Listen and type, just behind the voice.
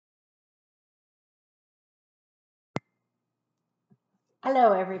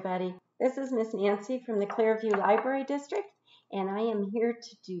Hello everybody, this is Miss Nancy from the Clearview Library District, and I am here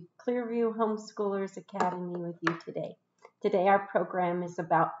to do Clearview Homeschoolers Academy with you today. Today our program is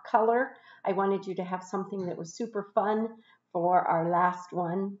about color. I wanted you to have something that was super fun for our last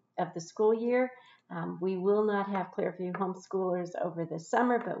one of the school year. We will not have Clearview Homeschoolers over the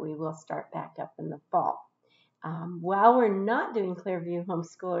summer, but we will start back up in the fall. While we're not doing Clearview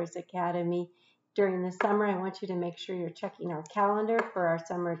Homeschoolers Academy, during the summer, I want you to make sure you're checking our calendar for our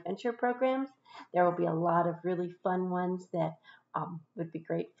summer adventure programs. There will be a lot of really fun ones that would be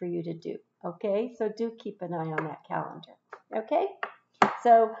great for you to do. Okay, so do keep an eye on that calendar. Okay,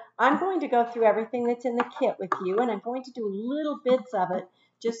 so I'm going to go through everything that's in the kit with you, and I'm going to do little bits of it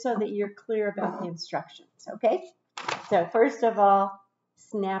just so that you're clear about the instructions. Okay, so first of all,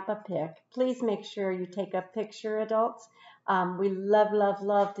 snap a pic. Please make sure you take a picture, adults. We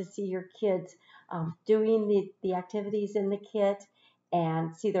love to see your kids doing the activities in the kit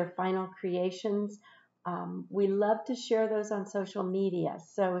and see their final creations. We love to share those on social media.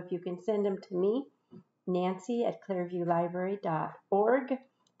 So if you can send them to me, nancy@clearviewlibrary.org,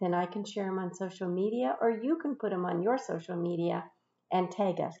 then I can share them on social media, or you can put them on your social media and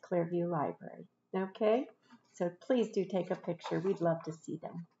tag us, Clearview Library. Okay? So please do take a picture. We'd love to see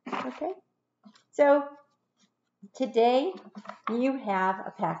them. Okay? So today you have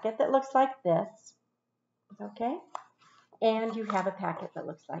a packet that looks like this. Okay? And you have a packet that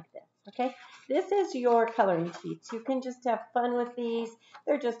looks like this. Okay? This is your coloring sheets. You can just have fun with these.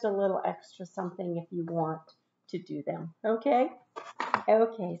 They're just a little extra something if you want to do them. Okay?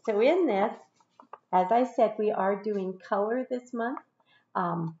 Okay, so in this, as I said, we are doing color this month.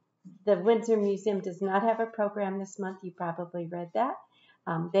 The Windsor Museum does not have a program this month. You probably read that.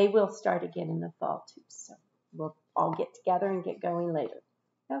 They will start again in the fall too. So we'll all get together and get going later.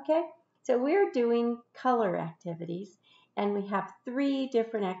 Okay, so we're doing color activities, and we have 3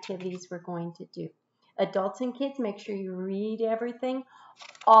 different activities we're going to do. Adults and kids, make sure you read everything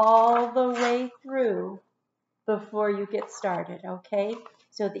all the way through before you get started, okay?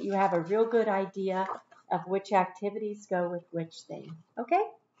 So that you have a real good idea of which activities go with which thing,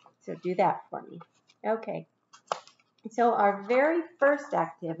 okay? So do that for me. Okay, so our very first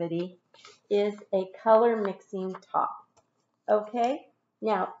activity is a color mixing top. Okay,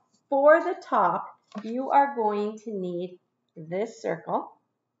 now for the top, you are going to need this circle,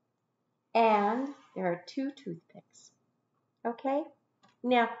 and there are 2 toothpicks. Okay,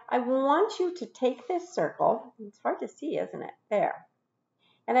 now I want you to take this circle. It's hard to see, isn't it? There.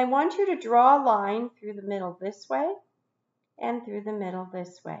 And I want you to draw a line through the middle this way and through the middle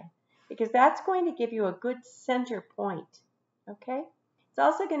this way, because that's going to give you a good center point. Okay, it's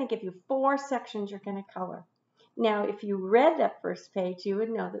also going to give you 4 sections you're going to color. Now, if you read that first page, you would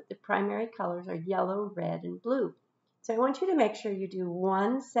know that the primary colors are yellow, red, and blue. So I want you to make sure you do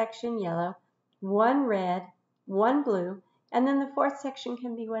 1 section yellow, 1 red, 1 blue, and then the 4th section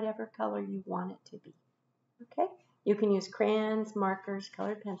can be whatever color you want it to be. Okay? You can use crayons, markers,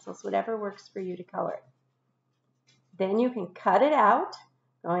 colored pencils, whatever works for you to color it. Then you can cut it out,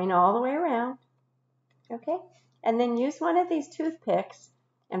 going all the way around. Okay? And then use one of these toothpicks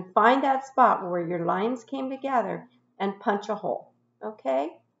and find that spot where your lines came together and punch a hole.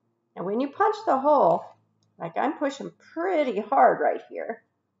 Okay? And when you punch the hole, like I'm pushing pretty hard right here,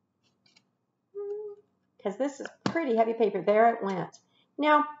 because this is pretty heavy paper. There it went.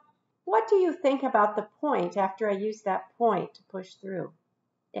 Now, what do you think about the point after I use that point to push through?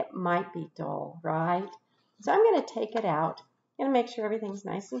 It might be dull, right? So I'm going to take it out. I'm going to make sure everything's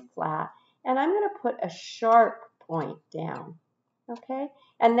nice and flat. And I'm going to put a sharp point down. Okay?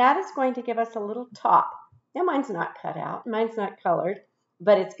 And that is going to give us a little top. Now mine's not cut out. Mine's not colored.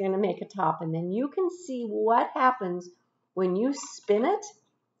 But it's going to make a top. And then you can see what happens when you spin it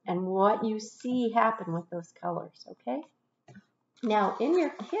and what you see happen with those colors. Okay? Now in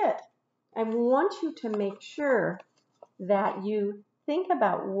your kit, I want you to make sure that you think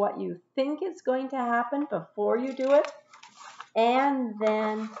about what you think is going to happen before you do it, and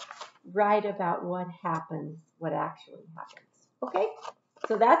then write about what happens, what actually happens. Okay?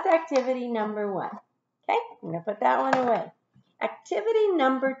 So that's activity number 1. Okay? I'm going to put that one away. Activity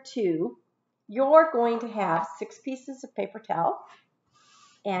number 2, you're going to have 6 pieces of paper towel,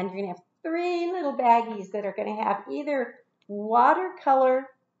 and you're going to have 3 little baggies that are going to have either watercolor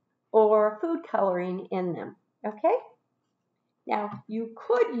or food coloring in them. Okay? Now, you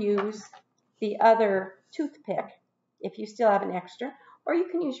could use the other toothpick if you still have an extra, or you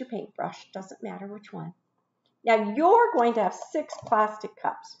can use your paintbrush. Doesn't matter which one. Now, you're going to have 6 plastic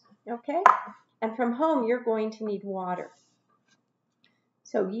cups. Okay? And from home, you're going to need water.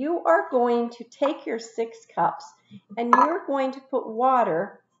 So you are going to take your 6 cups and you're going to put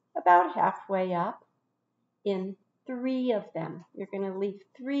water about halfway up in 3 of them. You're going to leave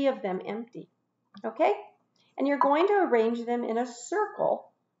 3 of them empty, okay? And you're going to arrange them in a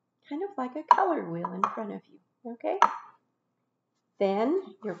circle, kind of like a color wheel in front of you, okay? Then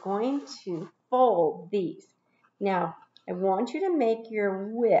you're going to fold these. Now, I want you to make your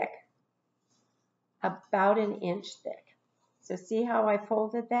wick about 1 inch thick. So see how I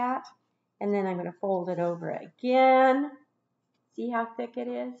folded that? And then I'm going to fold it over again. See how thick it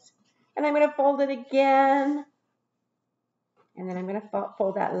is? And I'm going to fold it again. And then I'm going to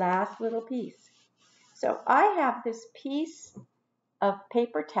fold that last little piece. So I have this piece of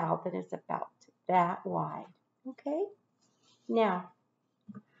paper towel that is about that wide. Okay? Now,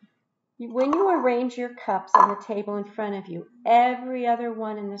 when you arrange your cups on the table in front of you, every other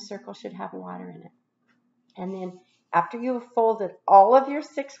one in the circle should have water in it. And then after you have folded all of your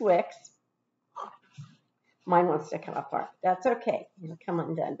 6 wicks, mine wants to come apart. That's okay. It'll come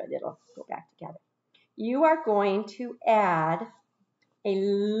undone, but it'll go back together. You are going to add a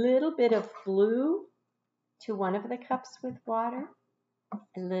little bit of blue to one of the cups with water,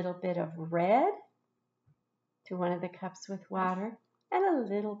 a little bit of red to one of the cups with water, and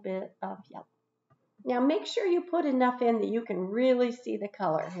a little bit of yellow. Now make sure you put enough in that you can really see the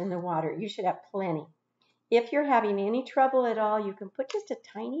color in the water. You should have plenty. If you're having any trouble at all, you can put just a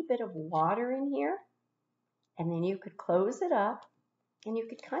tiny bit of water in here, and then you could close it up, and you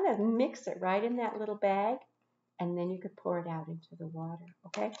could kind of mix it right in that little bag, and then you could pour it out into the water,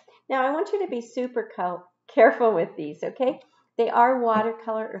 okay? Now, I want you to be super careful with these, okay? They are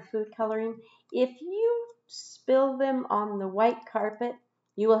watercolor or food coloring. If you spill them on the white carpet,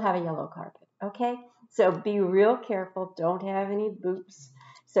 you will have a yellow carpet, okay? So be real careful. Don't have any boops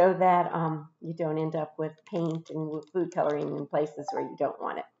so that you don't end up with paint and food coloring in places where you don't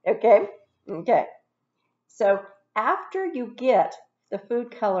want it, okay? Okay. So after you get the food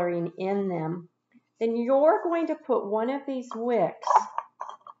coloring in them, then you're going to put one of these wicks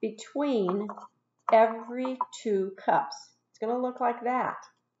between every 2 cups. It's going to look like that,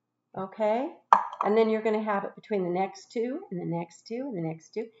 okay? And then you're going to have it between the next 2 and the next 2 and the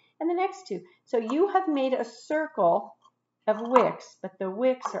next 2 and the next 2. So you have made a circle of wicks, but the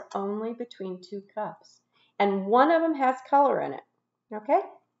wicks are only between 2 cups. And one of them has color in it, okay?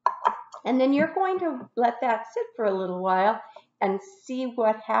 And then you're going to let that sit for a little while and see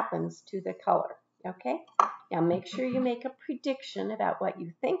what happens to the color, okay? Now make sure you make a prediction about what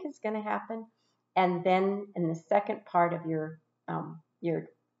you think is going to happen, and then in the second part of your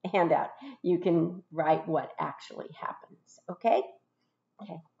handout, you can write what actually happens, okay?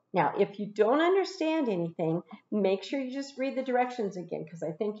 Okay. Now, if you don't understand anything, make sure you just read the directions again, because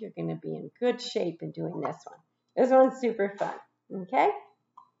I think you're going to be in good shape in doing this one. This one's super fun, okay?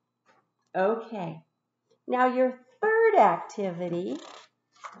 Okay. Now, your third activity,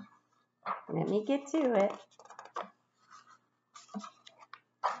 let me get to it,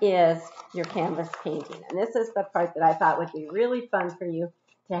 is your canvas painting. And this is the part that I thought would be really fun for you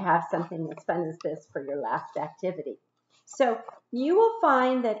to have something as fun as this for your last activity. So you will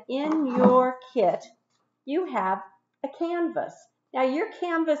find that in your kit, you have a canvas. Now your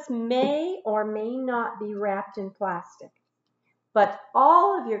canvas may or may not be wrapped in plastic, but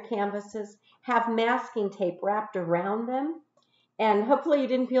all of your canvases have masking tape wrapped around them. And hopefully you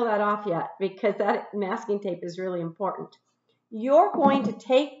didn't peel that off yet, because that masking tape is really important. You're going to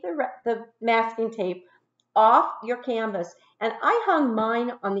take the masking tape off your canvas, and I hung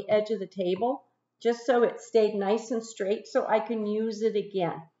mine on the edge of the table just so it stayed nice and straight so I can use it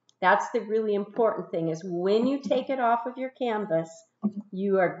again. That's the really important thing, is when you take it off of your canvas,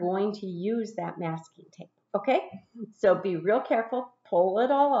 you are going to use that masking tape, okay? So be real careful, pull it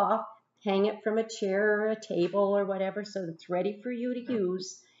all off, hang it from a chair or a table or whatever so it's ready for you to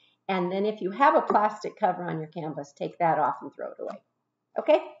use. And then if you have a plastic cover on your canvas, take that off and throw it away,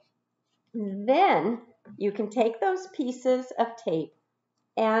 okay? Then you can take those pieces of tape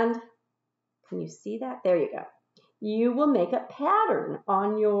and, can you see that? There you go. You will make a pattern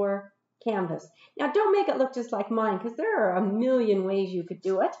on your canvas. Now don't make it look just like mine, because there are a million ways you could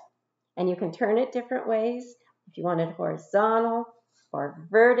do it. And you can turn it different ways if you want it horizontal or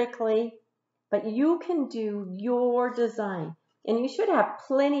vertically. But you can do your design. And you should have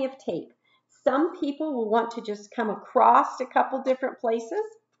plenty of tape. Some people will want to just come across a couple different places.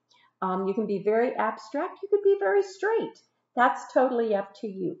 You can be very abstract. You could be very straight. That's totally up to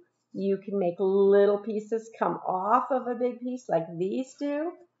you. You can make little pieces come off of a big piece like these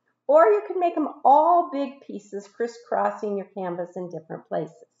do, or you can make them all big pieces crisscrossing your canvas in different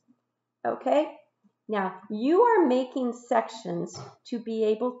places. Okay? Now, you are making sections to be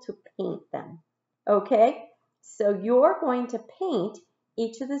able to paint them, okay? So you're going to paint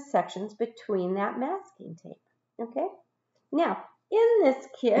each of the sections between that masking tape, okay? Now, in this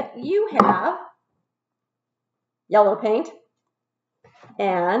kit, you have yellow paint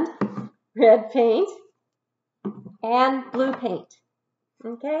and red paint and blue paint,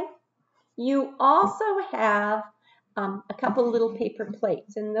 okay? You also have a couple little paper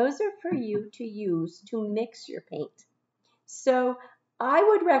plates, and those are for you to use to mix your paint. So I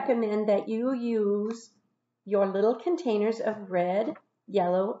would recommend that you use your little containers of red,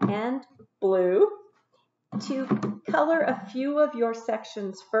 yellow, and blue to color a few of your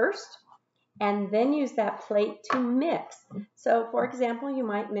sections first, and then use that plate to mix. So for example, you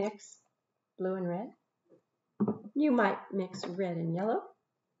might mix blue and red. You might mix red and yellow.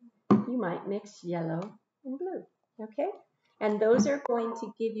 You might mix yellow and blue, okay? And those are going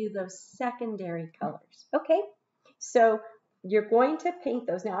to give you those secondary colors, okay? So you're going to paint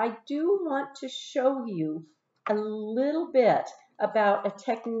those. Now, I do want to show you a little bit about a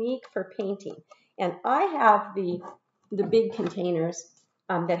technique for painting. And I have the big containers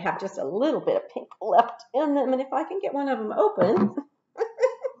that have just a little bit of paint left in them. And if I can get one of them open,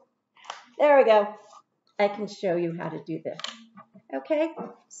 there we go. I can show you how to do this. Okay,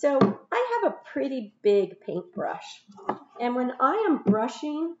 so I have a pretty big paintbrush, and when I am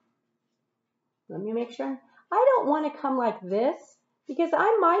brushing, let me make sure, I don't want to come like this because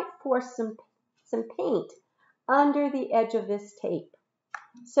I might force some paint under the edge of this tape.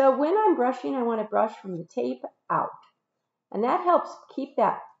 So when I'm brushing, I want to brush from the tape out, and that helps keep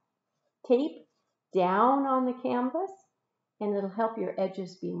that tape down on the canvas, and it'll help your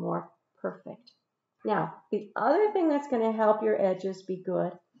edges be more perfect. Now, the other thing that's going to help your edges be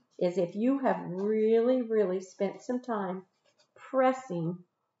good is if you have really, really spent some time pressing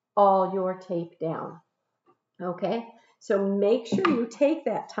all your tape down, okay? So make sure you take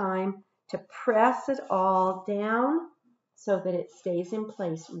that time to press it all down so that it stays in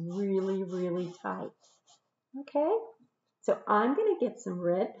place really, really tight, okay? So I'm going to get some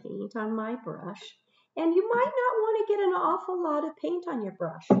red paint on my brush, and you might not want to get an awful lot of paint on your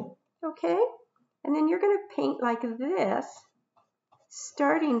brush, okay? And then you're going to paint like this,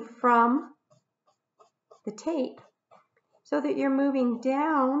 starting from the tape, so that you're moving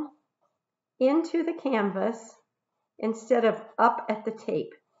down into the canvas instead of up at the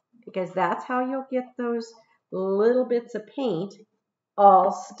tape, because that's how you'll get those little bits of paint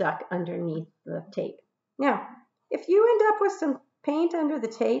all stuck underneath the tape. Now, if you end up with some paint under the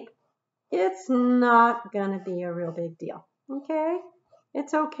tape, it's not going to be a real big deal, okay?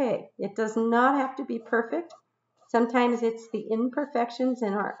 It's okay. It does not have to be perfect. Sometimes it's the imperfections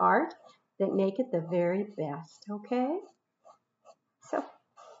in our art that make it the very best, okay? So,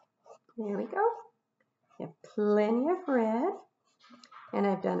 there we go. I have plenty of red, and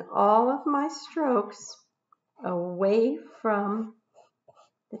I've done all of my strokes away from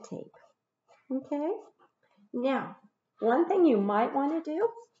the tape, okay? Now, one thing you might want to do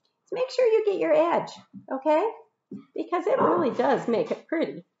is make sure you get your edge, okay? Because it really does make it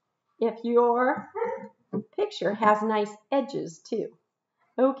pretty if your picture has nice edges too.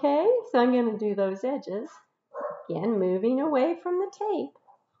 Okay, so I'm going to do those edges, again moving away from the tape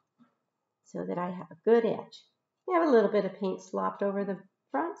so that I have a good edge. I have a little bit of paint slopped over the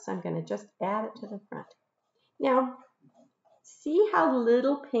front, so I'm going to just add it to the front. Now, see how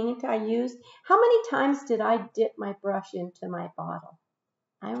little paint I used? How many times did I dip my brush into my bottle?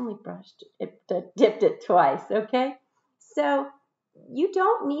 I only dipped it twice, okay? So you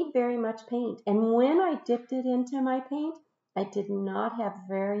don't need very much paint. And when I dipped it into my paint, I did not have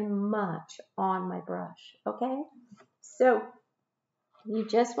very much on my brush, okay? So you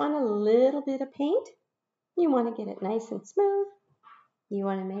just want a little bit of paint. You want to get it nice and smooth. You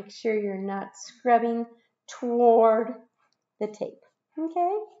want to make sure you're not scrubbing toward the tape,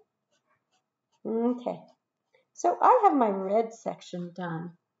 okay? Okay. So I have my red section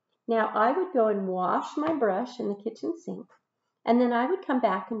done. Now I would go and wash my brush in the kitchen sink, and then I would come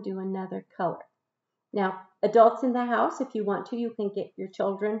back and do another color. Now, adults in the house, if you want to, you can get your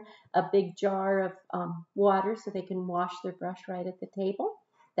children a big jar of water so they can wash their brush right at the table.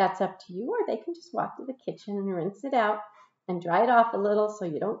 That's up to you, or they can just walk to the kitchen and rinse it out and dry it off a little so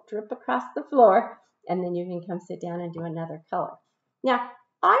you don't drip across the floor, and then you can come sit down and do another color. Now,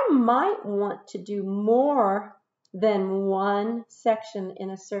 I might want to do more than one section in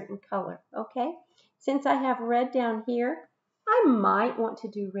a certain color, okay? Since I have red down here, I might want to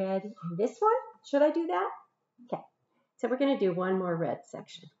do red in this one. Should I do that? Okay, so we're going to do one more red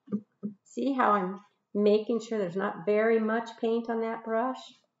section. See how I'm making sure there's not very much paint on that brush?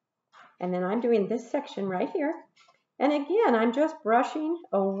 And then I'm doing this section right here. And again, I'm just brushing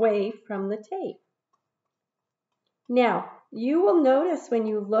away from the tape. Now, you will notice when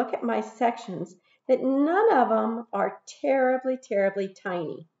you look at my sections that none of them are terribly, terribly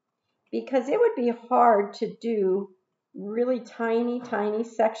tiny, because it would be hard to do really tiny, tiny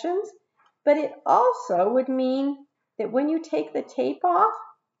sections, but it also would mean that when you take the tape off,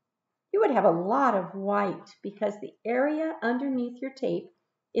 you would have a lot of white because the area underneath your tape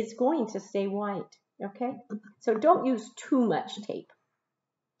is going to stay white, okay? So don't use too much tape.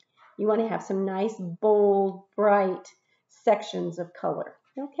 You want to have some nice, bold, bright sections of color,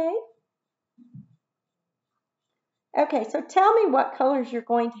 okay? Okay, so tell me what colors you're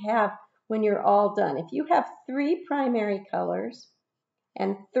going to have when you're all done. If you have 3 primary colors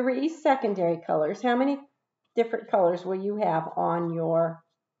and 3 secondary colors, how many different colors will you have on your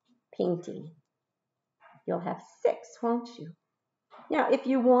painting? You'll have 6, won't you? Now, if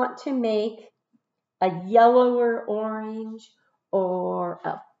you want to make a yellower orange or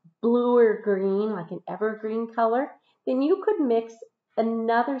a bluer green, like an evergreen color, then you could mix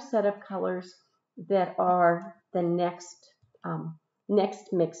another set of colors that are the next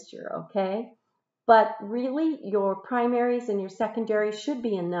mixture, okay? But really, your primaries and your secondaries should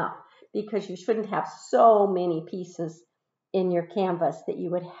be enough because you shouldn't have so many pieces in your canvas that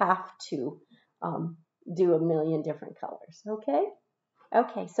you would have to do a million different colors, okay?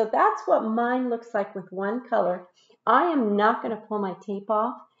 Okay, so that's what mine looks like with one color. I am not going to pull my tape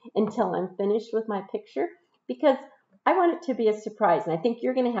off until I'm finished with my picture because I want it to be a surprise. And I think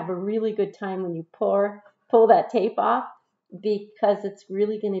you're going to have a really good time when you pull that tape off because it's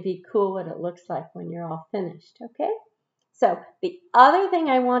really going to be cool what it looks like when you're all finished, okay? So the other thing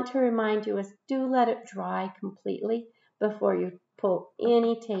I want to remind you is do let it dry completely before you pull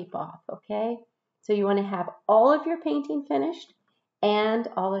any tape off, okay? So you want to have all of your painting finished and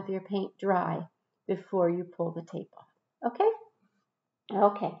all of your paint dry before you pull the tape off, okay?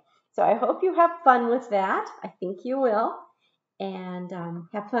 Okay, so I hope you have fun with that. I think you will. And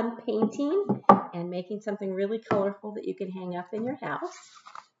have fun painting and making something really colorful that you can hang up in your house.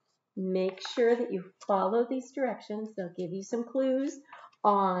 Make sure that you follow these directions. They'll give you some clues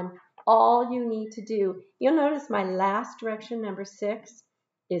on all you need to do. You'll notice my last direction, number 6,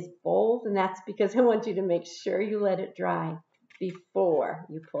 is bold, and that's because I want you to make sure you let it dry before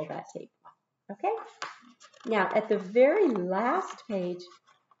you pull that tape off, okay? Now, at the very last page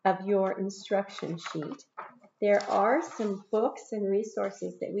of your instruction sheet, there are some books and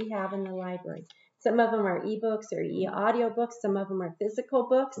resources that we have in the library. Some of them are ebooks or e-audio books. Some of them are physical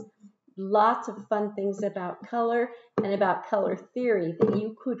books. Lots of fun things about color and about color theory that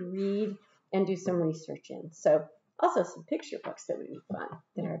you could read and do some research in. So also some picture books that would be fun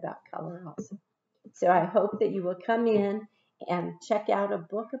that are about color also. So I hope that you will come in and check out a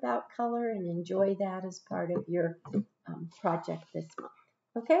book about color and enjoy that as part of your project this month.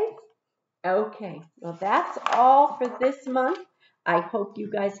 Okay? Okay, well that's all for this month. I hope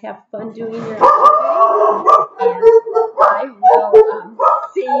you guys have fun doing your activity, and I will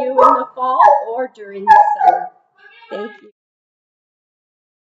see you in the fall or during the summer. Thank you.